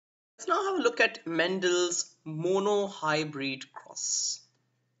now have a look at Mendel's monohybrid cross.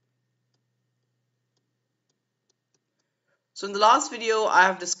 So in the last video, I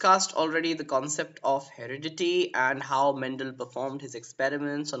have discussed already the concept of heredity and how Mendel performed his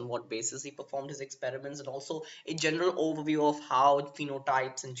experiments, on what basis he performed his experiments, and also a general overview of how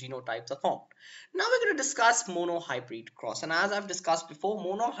phenotypes and genotypes are formed. Now we're going to discuss monohybrid cross. And as I've discussed before,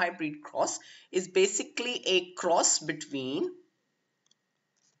 monohybrid cross is basically a cross between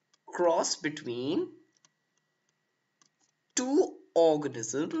two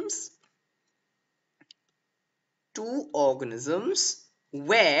organisms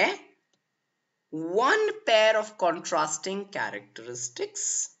where one pair of contrasting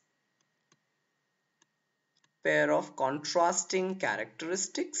characteristics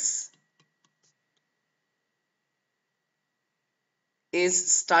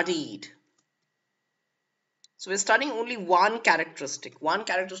is studied. So we're studying only one characteristic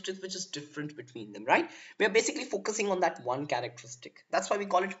which is different between them, right? We are basically focusing on that one characteristic. That's why we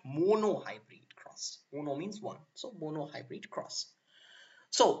call it monohybrid cross. Mono means one, so monohybrid cross.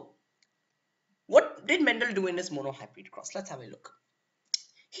 So what did Mendel do in his monohybrid cross? Let's have a look.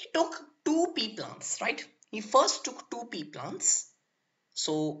 He took two pea plants, right? He first took two pea plants.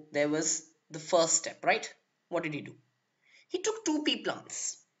 So there was the first step, right? What did he do? He took two pea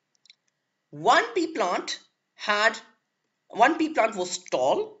plants. One pea plant was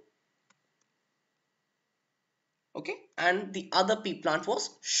tall, okay, and the other pea plant was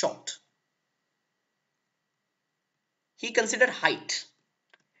short. He considered height.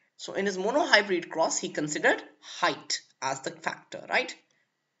 So in his monohybrid cross, he considered height as the factor, right?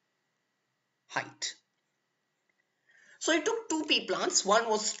 Height. So he took two pea plants. One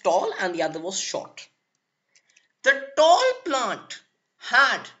was tall and the other was short. The tall plant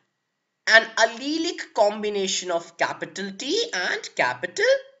had an allelic combination of capital T and capital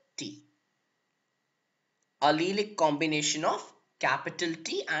T. Allelic combination of capital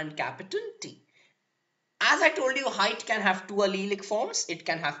T and capital T. As I told you, height can have two allelic forms. It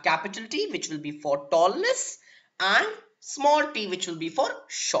can have capital T, which will be for tallness, and small t, which will be for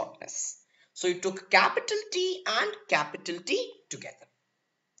shortness. So you took capital T and capital T together.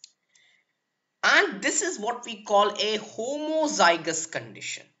 And this is what we call a homozygous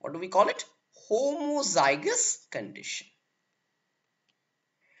condition. What do we call it? Homozygous condition.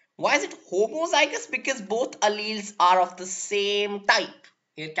 Why is it homozygous? Because both alleles are of the same type.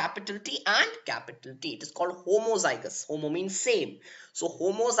 Here capital T and capital T. It is called homozygous. Homo means same. So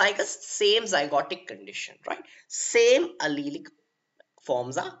homozygous, same zygotic condition, right? Same allelic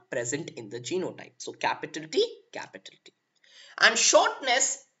forms are present in the genotype. So capital T, capital T. And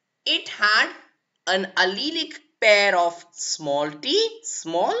shortness, it had an allelic pair of small t,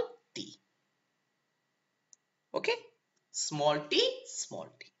 small t. Okay? Small t, small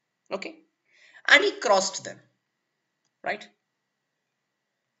t. Okay? And he crossed them. Right?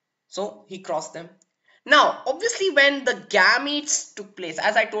 So he crossed them. Now, obviously, when the gametes took place,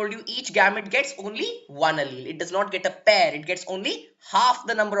 as I told you, each gamete gets only one allele. It does not get a pair. It gets only half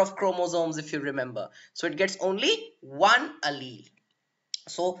the number of chromosomes, if you remember. So it gets only one allele.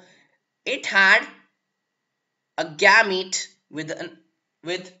 So it had a gamete with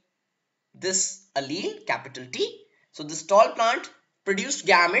this allele, capital T. So this tall plant produced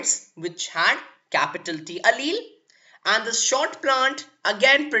gametes which had capital T allele, and the short plant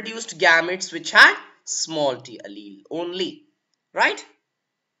again produced gametes which had small t allele only, right?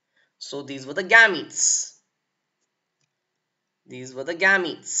 So these were the gametes. These were the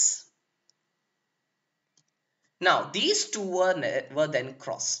gametes. Now these two were then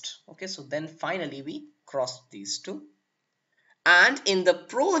crossed. Okay, so then finally we crossed these two. And in the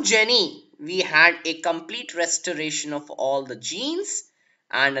progeny, we had a complete restoration of all the genes,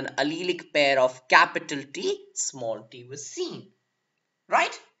 and an allelic pair of capital T, small t was seen,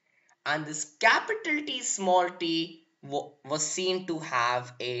 right? And this capital T, small t was seen to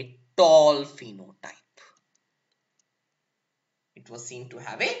have a tall phenotype. It was seen to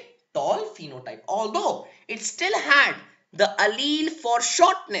have a tall phenotype, although it still had the allele for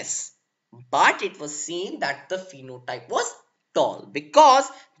shortness, but it was seen that the phenotype was tall because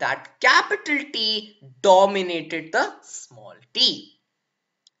that capital T dominated the small t.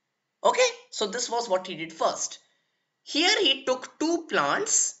 Okay, so this was what he did first. Here he took two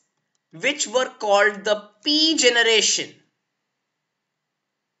plants which were called the P generation.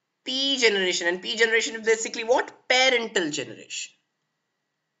 P generation, and P generation is basically what? Parental generation.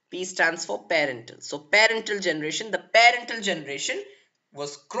 P stands for parental. So parental generation, the parental generation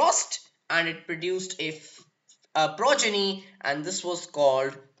was crossed and it produced a progeny, and this was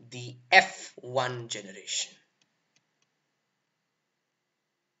called the F1 generation.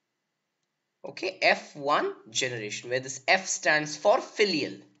 Okay, F1 generation, where this F stands for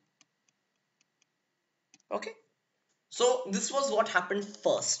filial. Okay. So this was what happened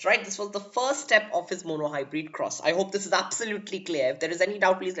first, right? This was the first step of his monohybrid cross. I hope this is absolutely clear. If there is any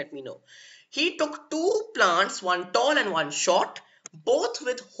doubt, please let me know. He took two plants, one tall and one short, both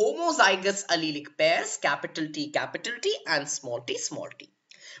with homozygous allelic pairs, capital T, and small t, small t.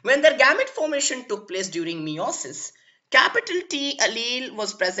 When their gamete formation took place during meiosis, capital T allele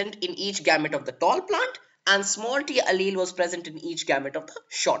was present in each gamete of the tall plant and small t allele was present in each gamete of the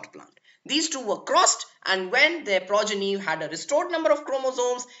short plant. These two were crossed, and when their progeny had a restored number of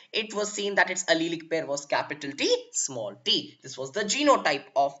chromosomes, it was seen that its allelic pair was capital T, small t. This was the genotype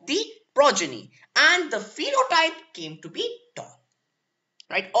of the progeny, and the phenotype came to be tall.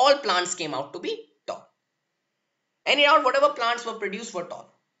 Right? All plants came out to be tall. Anyhow, whatever plants were produced were tall.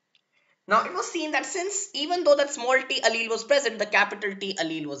 Now, it was seen that since even though that small t allele was present, the capital T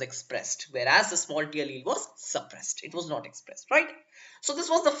allele was expressed, whereas the small t allele was suppressed. It was not expressed, right? So this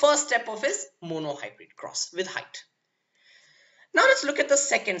was the first step of his monohybrid cross with height. Now let's look at the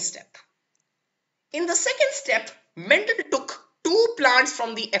second step. In the second step, Mendel took two plants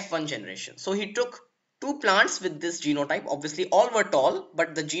from the F1 generation. So he took two plants with this genotype. Obviously, all were tall,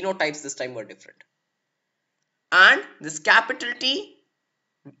 but the genotypes this time were different. And this capital T,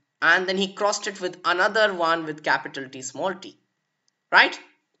 and then he crossed it with another one with capital T, small t, right?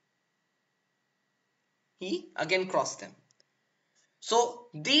 He again crossed them. So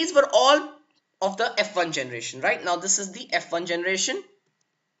these were all of the F1 generation, right? Now this is the F1 generation.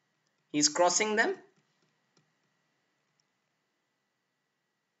 He's crossing them.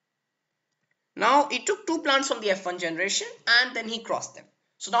 Now he took two plants from the F1 generation and then he crossed them.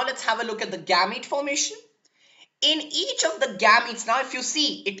 So now let's have a look at the gamete formation. In each of the gametes, now if you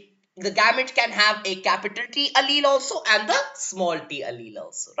see it, the gamete can have a capital T allele also and the small t allele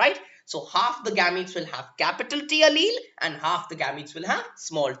also, right? So half the gametes will have capital T allele and half the gametes will have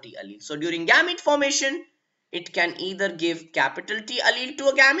small t allele. So during gamete formation, it can either give capital T allele to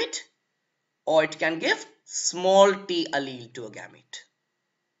a gamete or it can give small t allele to a gamete.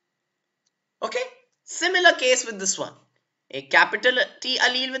 Okay, similar case with this one. A capital T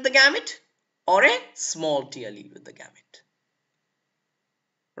allele with the gamete or a small t allele with the gamete.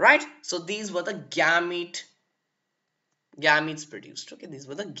 Right? So these were the gametes produced. Okay, these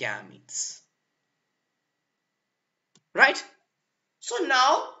were the gametes. Right? So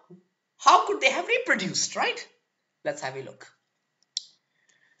now, how could they have reproduced, right? Let's have a look.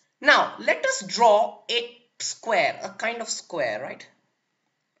 Now, let us draw a square, a kind of square, right?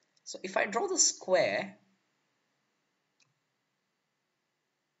 So if I draw the square,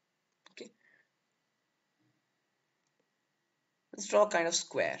 okay, let's draw a kind of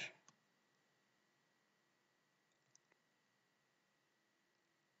square.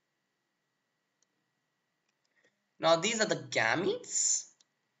 Now these are the gametes.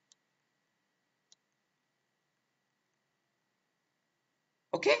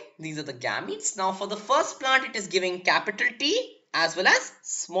 Okay, these are the gametes. Now for the first plant, it is giving capital T as well as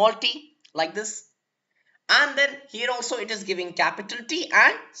small t, like this. And then here also it is giving capital T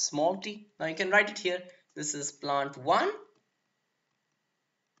and small t. Now you can write it here. This is plant 1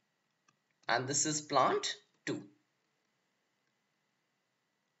 and this is plant 2.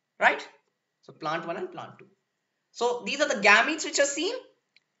 Right? So plant 1 and plant 2. So these are the gametes which are seen.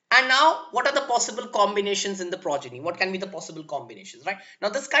 And now what are the possible combinations in the progeny? What can be the possible combinations, right? Now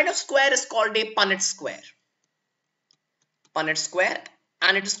this kind of square is called a Punnett square. Punnett square,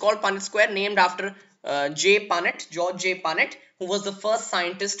 and it is called Punnett square named after George J. Punnett, who was the first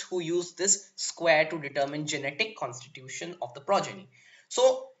scientist who used this square to determine genetic constitution of the progeny.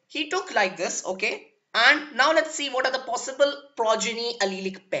 So he took like this, okay, and now let's see what are the possible progeny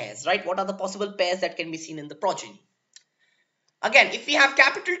allelic pairs, right? What are the possible pairs that can be seen in the progeny? Again, if we have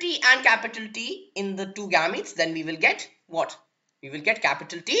capital T and capital T in the two gametes, then we will get what? We will get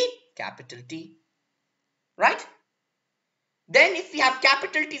capital T, right? Then if we have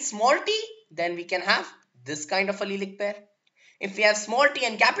capital T, small t, then we can have this kind of allelic pair. If we have small t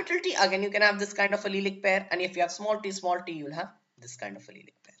and capital T, again you can have this kind of allelic pair. And if you have small t, you will have this kind of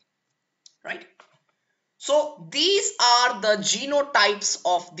allelic pair, right? So these are the genotypes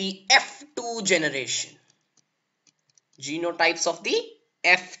of the F2 generation. Genotypes of the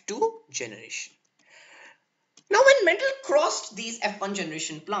F2 generation. Now when Mendel crossed these F1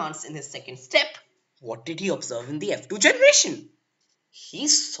 generation plants in his second step, what did he observe in the F2 generation? He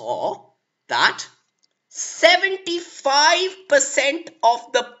saw that 75%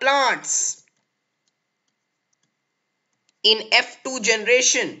 of the plants in F2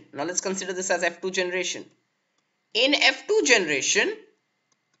 generation, now let's consider this as F2 generation. In F2 generation,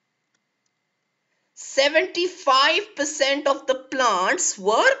 75% of the plants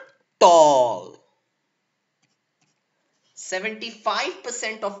were tall.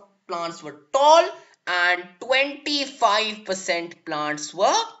 75% of plants were tall and 25% plants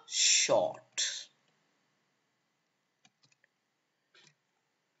were short.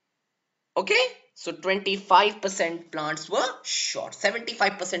 Okay, so 25% plants were short,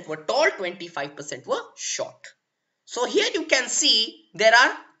 75% were tall, 25% were short. So here you can see there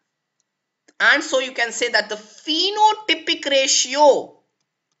are, and so you can say that the phenotypic ratio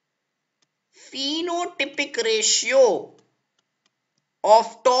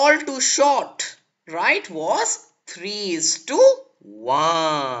of tall to short, right, was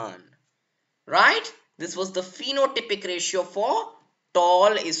 3:1, right? This was the phenotypic ratio for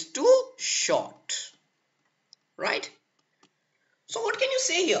tall is to short, right? So what can you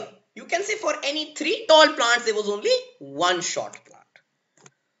say here? You can say for any 3 tall plants, there was only 1 short plant.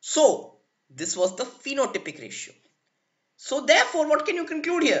 So this was the phenotypic ratio. So therefore, what can you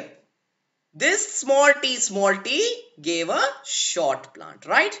conclude here? This small t gave a short plant,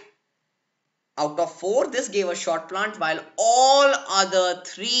 right? Out of 4, this gave a short plant, while all other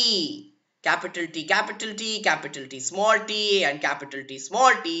 3, capital T, capital T, capital T small t, and capital T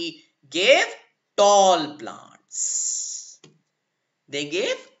small t, gave tall plants. They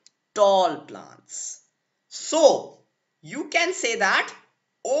gave tall plants. So you can say that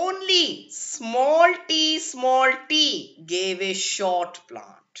only small t gave a short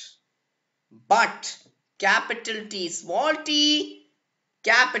plant. But capital T small t,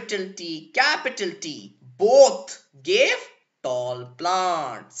 capital T both gave tall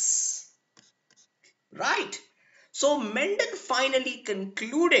plants. Right? So Mendel finally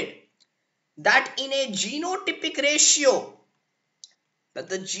concluded that in a genotypic ratio, that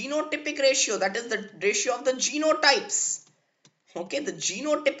the genotypic ratio, that is the ratio of the genotypes, okay, the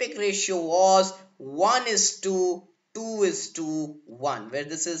genotypic ratio was 1:2:1, where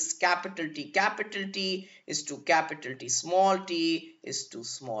this is capital T is to capital T small t is to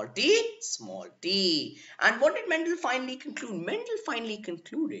small t. And what did Mendel finally conclude? Mendel finally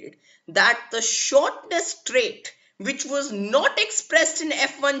concluded that the shortness trait, which was not expressed in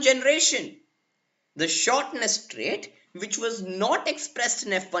F1 generation, the shortness trait, which was not expressed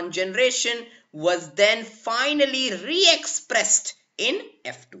in F1 generation, was then finally re-expressed in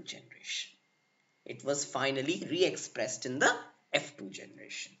F2 generation. It was finally re-expressed in the F2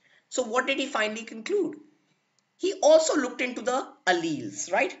 generation. So what did he finally conclude? He also looked into the alleles,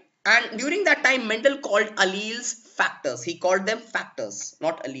 right? And during that time, Mendel called alleles factors. He called them factors,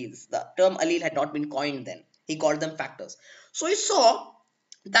 not alleles. The term allele had not been coined then. He called them factors. So he saw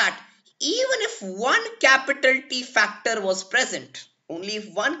that even if one capital T factor was present, only if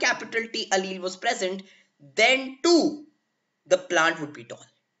one capital T allele was present, then too the plant would be tall,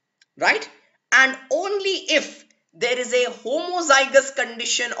 right? And only if there is a homozygous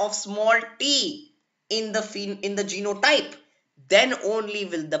condition of small t in the genotype, then only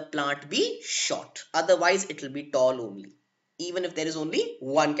will the plant be short. Otherwise, it will be tall only, even if there is only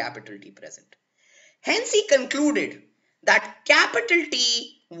one capital T present. Hence, he concluded that capital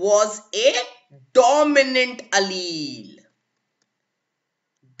T was a dominant allele.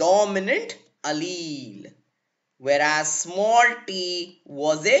 Dominant allele. Whereas small t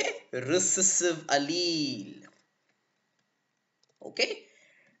was a recessive allele. Okay.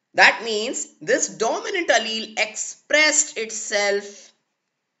 That means this dominant allele expressed itself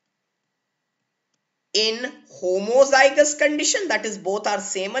in homozygous condition, that is both are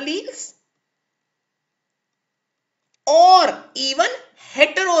same alleles, or even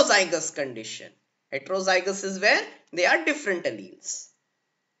heterozygous condition. Heterozygous is where they are different alleles.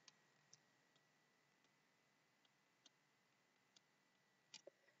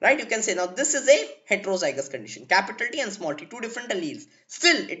 Right? You can say now this is a heterozygous condition. Capital T and small t, 2 different alleles.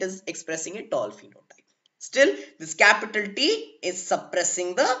 Still, it is expressing a tall phenotype. Still, this capital T is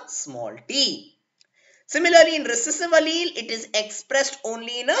suppressing the small t. Similarly, in recessive allele, it is expressed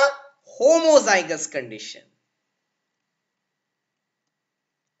only in a homozygous condition.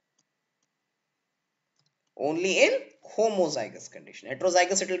 Only in homozygous condition.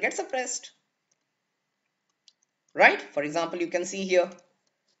 Heterozygous, it will get suppressed. Right? For example, you can see here,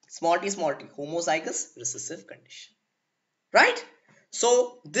 small t, homozygous recessive condition. Right?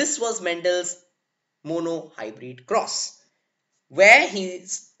 So this was Mendel's monohybrid cross, where he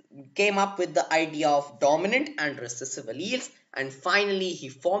came up with the idea of dominant and recessive alleles, and finally he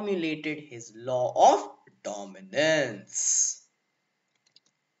formulated his law of dominance.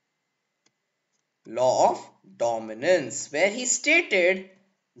 Law of dominance, where he stated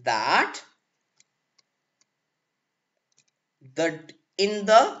that in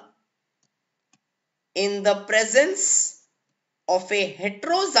the in the presence of a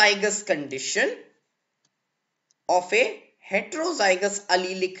heterozygous condition, of a heterozygous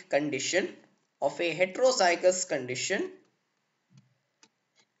allelic condition, of a heterozygous condition,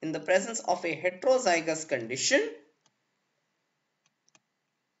 in the presence of a heterozygous condition,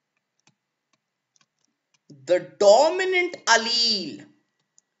 the dominant allele,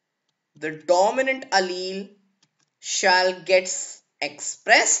 the dominant allele shall get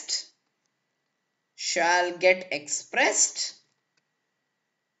expressed,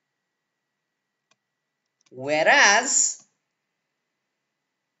 whereas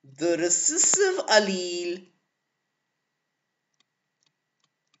the recessive allele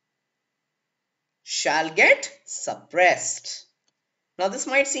shall get suppressed. Now this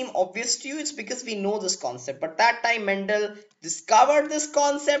might seem obvious to you, it's because we know this concept, but that time Mendel discovered this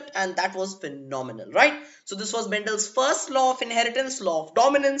concept and that was phenomenal, right? So this was Mendel's first law of inheritance, law of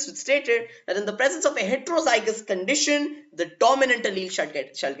dominance, which stated that in the presence of a heterozygous condition, the dominant allele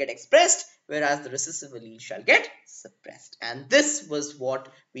shall get expressed, whereas the recessive allele shall get suppressed. And this was what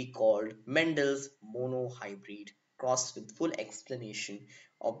we called Mendel's monohybrid cross, with full explanation,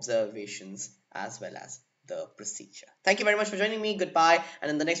 observations, as well as the procedure. Thank you very much for joining me. Goodbye.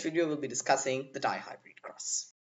 And in the next video, we'll be discussing the dihybrid cross.